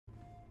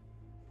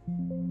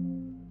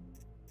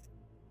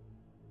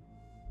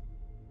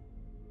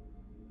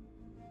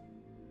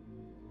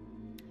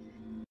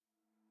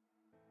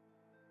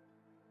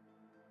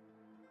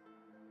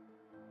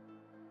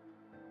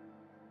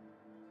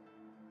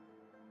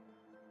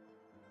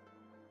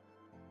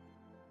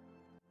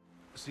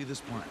See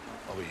this plant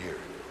over here?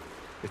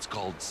 It's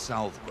called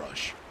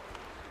salvebrush.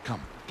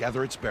 Come,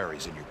 gather its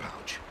berries in your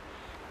pouch.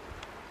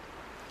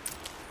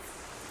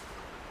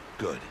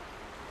 Good.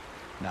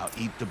 Now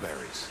eat the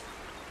berries.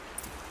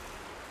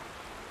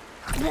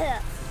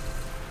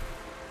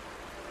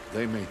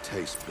 They may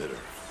taste bitter,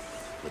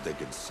 but they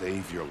can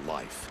save your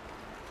life.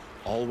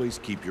 Always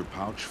keep your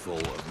pouch full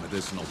of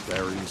medicinal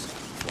berries,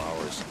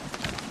 flowers,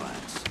 and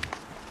plants.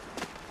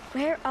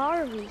 Where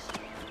are we?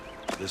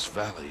 This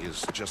valley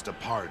is just a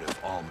part of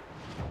all...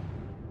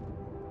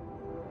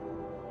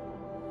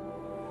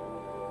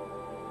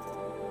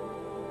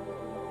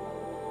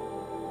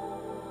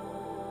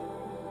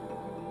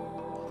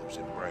 Mother's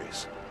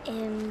embrace.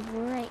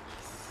 Embrace.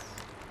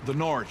 The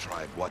Nor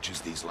tribe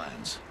watches these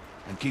lands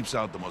and keeps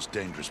out the most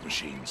dangerous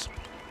machines,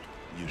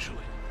 usually.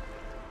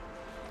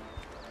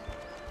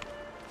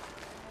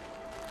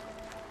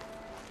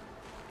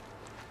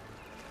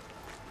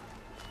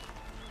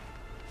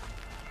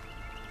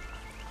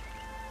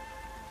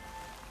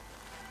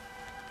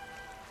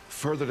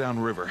 Further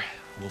downriver,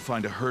 we'll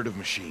find a herd of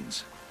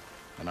machines,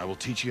 and I will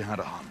teach you how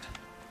to hunt.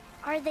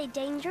 Are they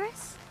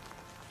dangerous?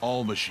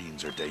 All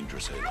machines are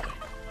dangerous, Aloy.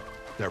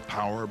 Their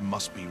power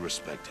must be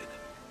respected.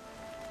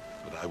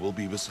 But I will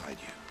be beside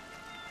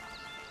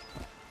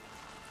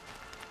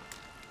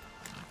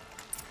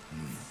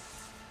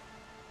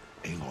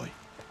you. Aloy,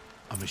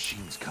 a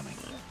machine's coming.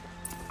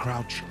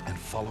 Crouch and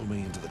follow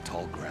me into the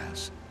tall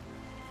grass.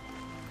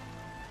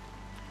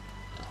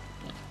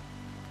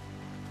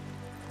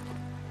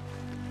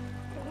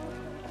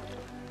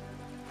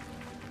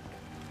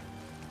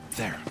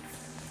 There.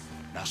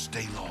 Now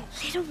stay low.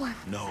 Little one.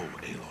 No,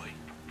 Aloy.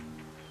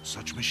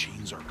 Such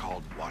machines are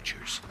called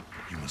Watchers.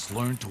 You must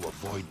learn to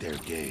avoid their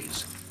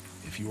gaze.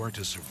 If you are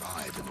to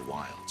survive in the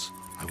wilds,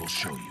 I will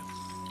show you.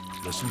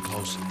 Listen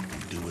close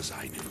and do as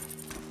I do.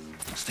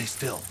 Stay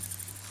still.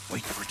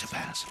 Wait for it to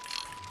pass.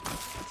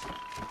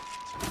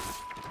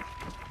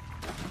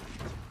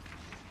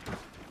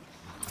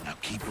 Now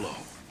keep low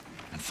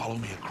and follow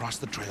me across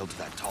the trail to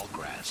that tall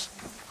grass.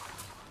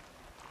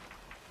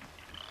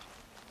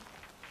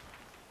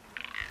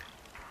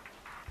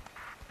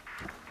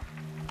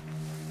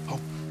 Oh,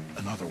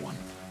 another one.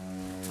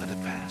 Let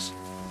it pass.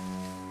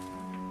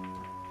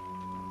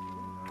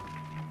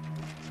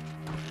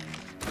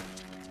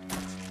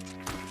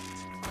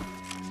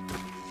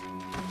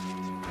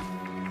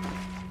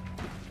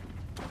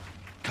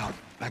 Come,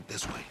 back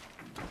this way.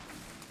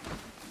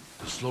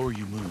 The slower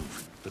you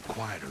move, the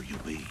quieter you'll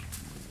be.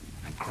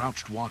 And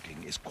crouched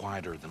walking is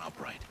quieter than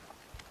upright.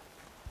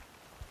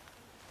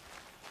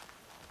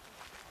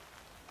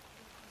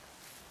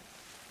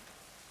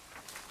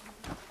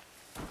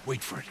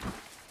 Wait for it.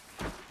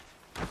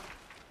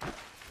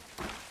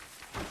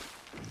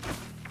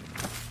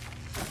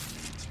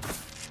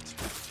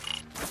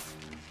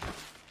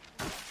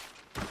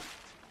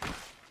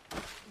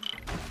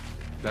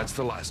 That's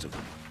the last of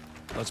them.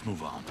 Let's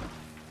move on.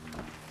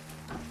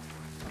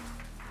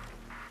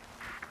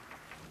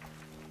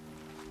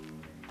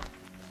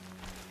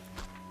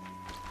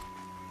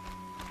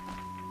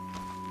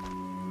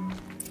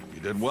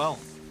 You did well.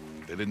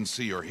 They didn't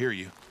see or hear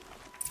you.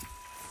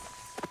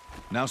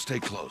 Now stay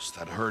close.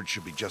 That herd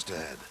should be just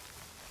ahead.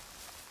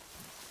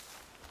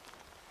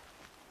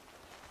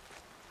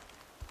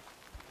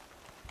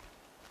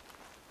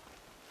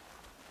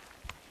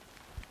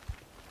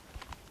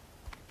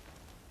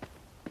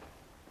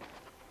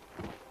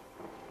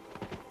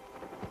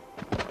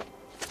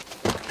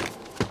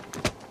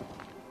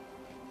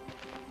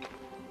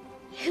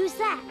 Who's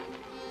that?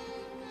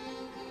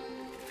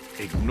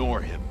 Ignore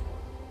him.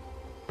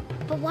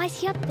 But why's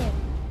he up there?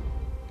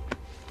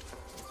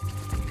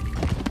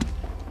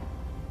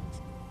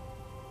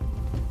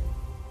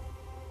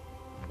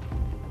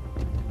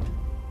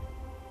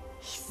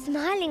 He's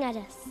smiling at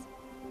us.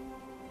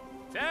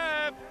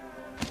 Teb!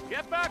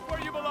 Get back where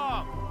you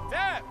belong!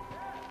 Teb!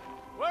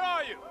 Where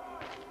are you?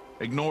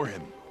 Ignore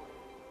him.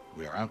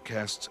 We are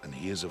outcasts, and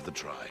he is of the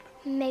tribe.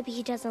 Maybe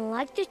he doesn't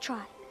like the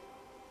tribe.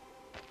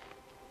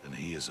 And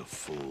he is a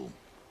fool.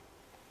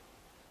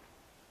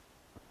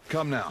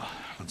 Come now,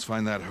 let's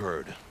find that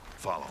herd.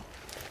 Follow.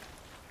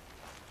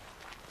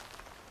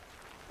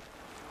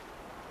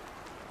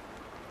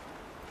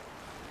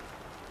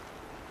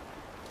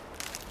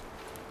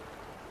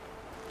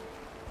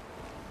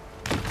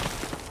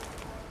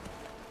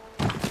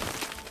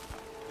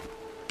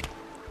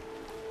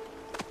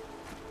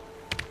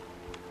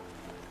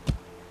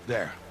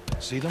 There.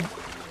 See them?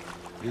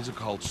 These are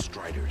called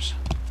striders.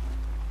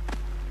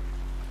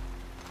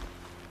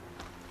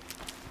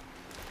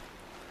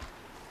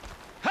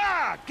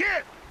 Ha!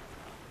 Get!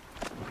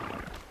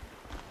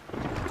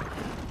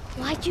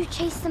 Why'd you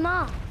chase them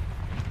off?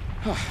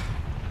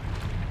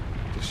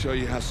 To To show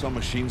you how some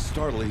machines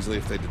startle easily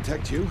if they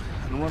detect you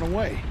and run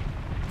away.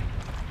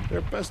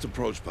 They're best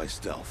approached by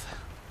stealth.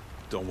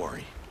 Don't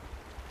worry.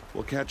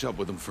 We'll catch up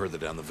with them further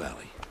down the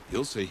valley.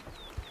 You'll see.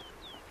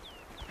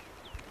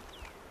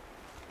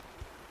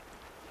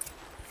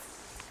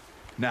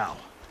 Now,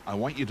 I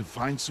want you to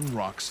find some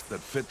rocks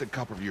that fit the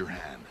cup of your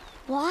hand.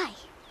 Why?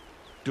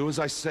 Do as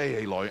I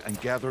say, Aloy, and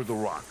gather the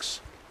rocks.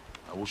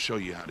 I will show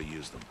you how to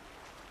use them.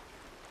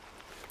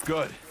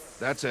 Good.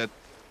 That's it.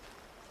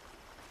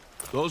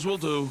 Those will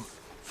do.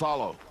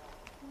 Follow.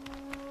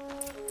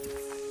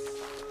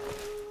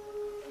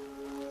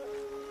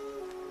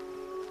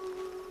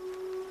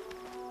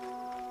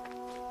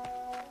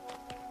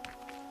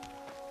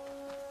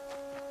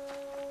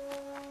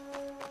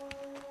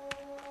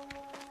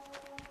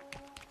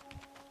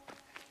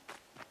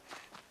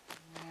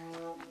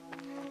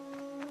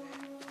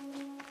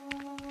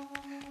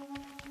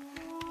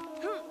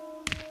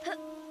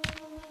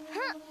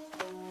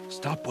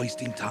 Stop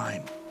wasting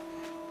time.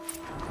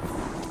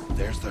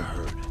 There's the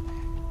herd.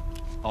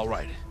 All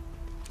right,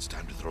 it's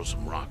time to throw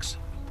some rocks.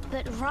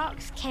 But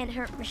rocks can't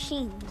hurt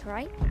machines,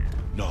 right?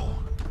 No,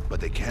 but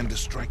they can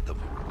distract them,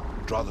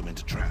 draw them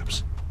into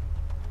traps.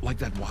 Like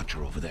that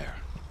watcher over there.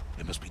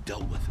 It must be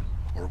dealt with,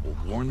 or it will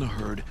warn the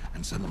herd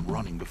and send them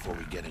running before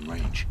we get in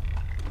range.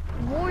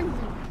 Warn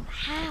them?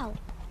 How?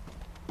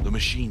 The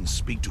machines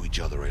speak to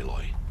each other,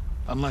 Aloy,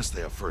 unless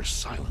they are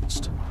first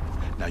silenced.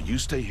 Now you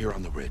stay here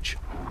on the ridge.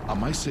 On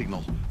my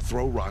signal,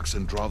 throw rocks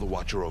and draw the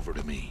watcher over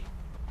to me.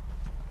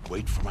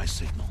 Wait for my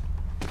signal.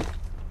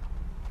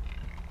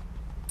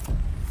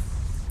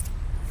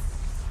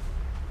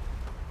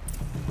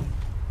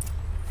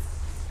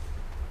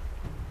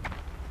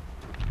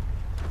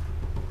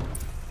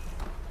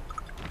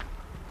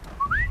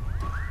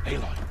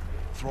 Aloy,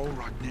 throw a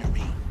rock near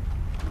me.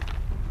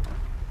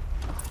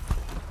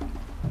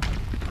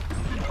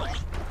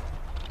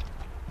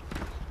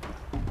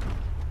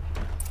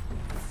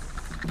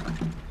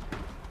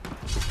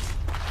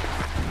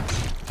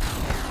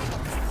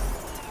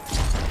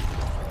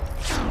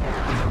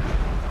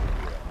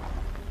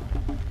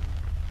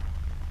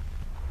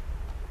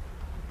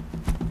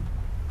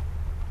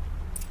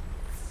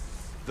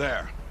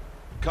 There.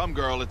 Come,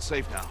 girl, it's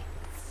safe now.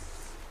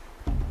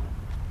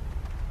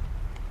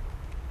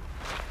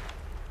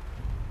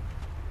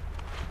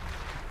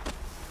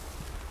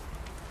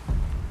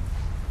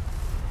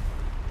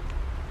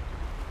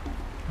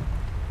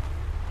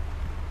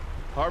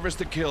 Harvest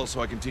a kill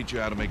so I can teach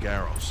you how to make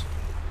arrows.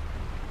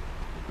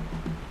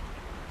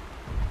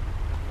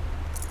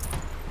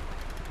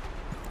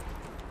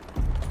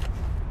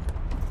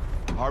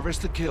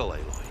 Harvest the kill,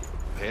 Aloy.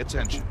 Pay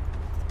attention.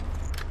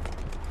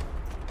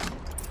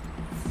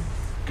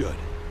 Good.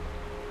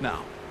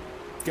 Now,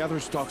 gather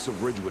stalks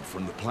of ridgewood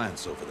from the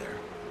plants over there.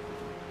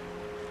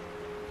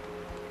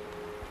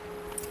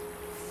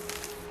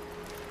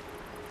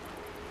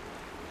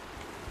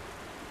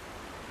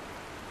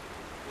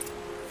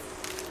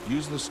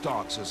 Use the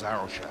stalks as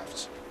arrow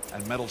shafts,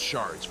 and metal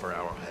shards for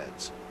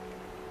arrowheads.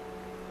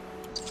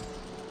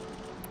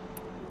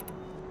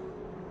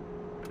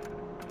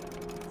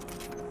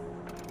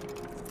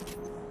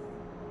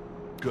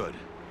 Good.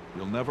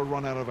 You'll never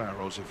run out of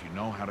arrows if you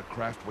know how to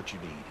craft what you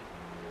need.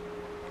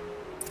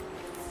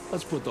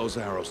 Let's put those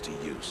arrows to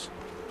use.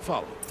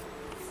 Follow.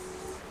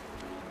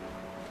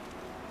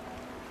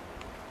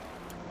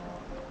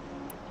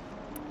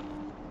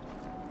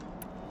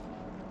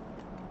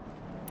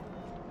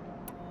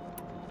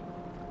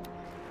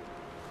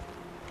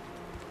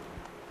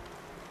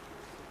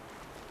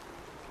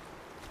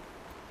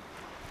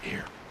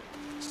 Here.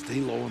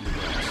 Stay low on the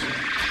grass.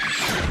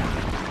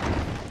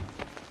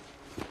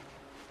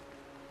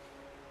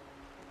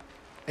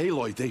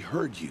 Aloy, they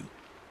heard you.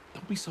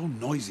 Don't be so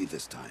noisy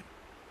this time.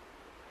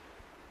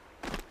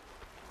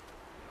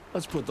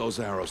 Let's put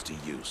those arrows to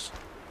use.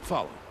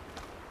 Follow.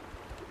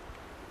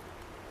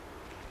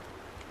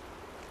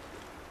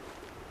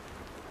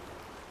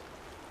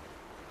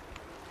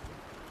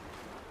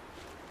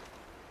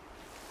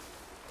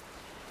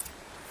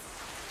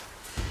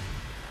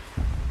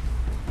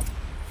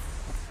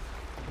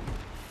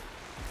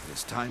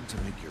 It's time to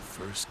make your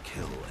first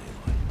kill,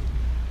 Aloy.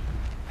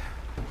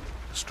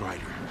 The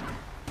Strider.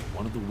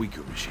 One of the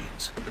weaker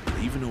machines.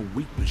 Even a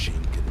weak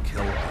machine can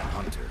kill a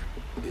hunter,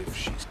 if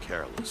she's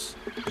careless.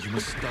 You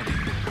must study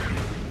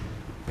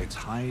it. Its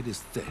hide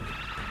is thick,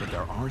 but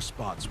there are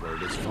spots where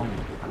it is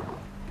vulnerable.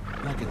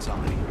 Like its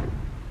eye.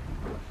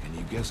 Can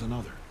you guess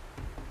another?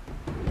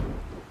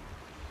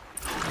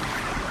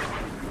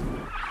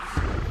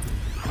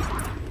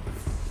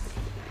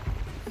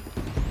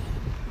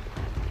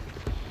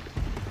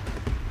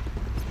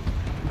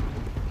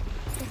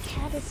 The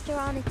canister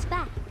on its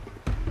back.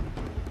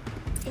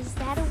 Is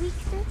that a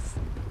weakness?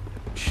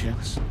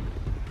 Yes.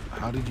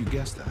 How did you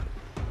guess that?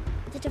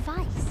 The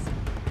device.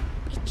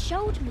 It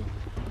showed me.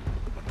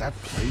 But that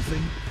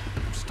plaything?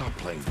 Stop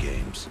playing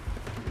games.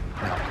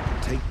 Now,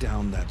 take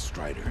down that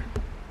Strider.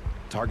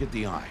 Target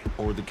the eye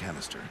or the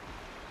canister.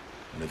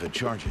 And if it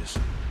charges,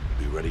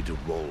 be ready to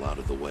roll out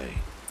of the way.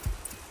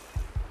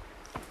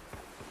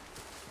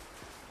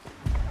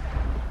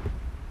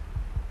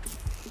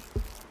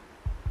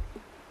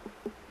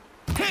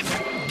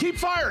 Keep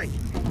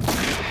firing!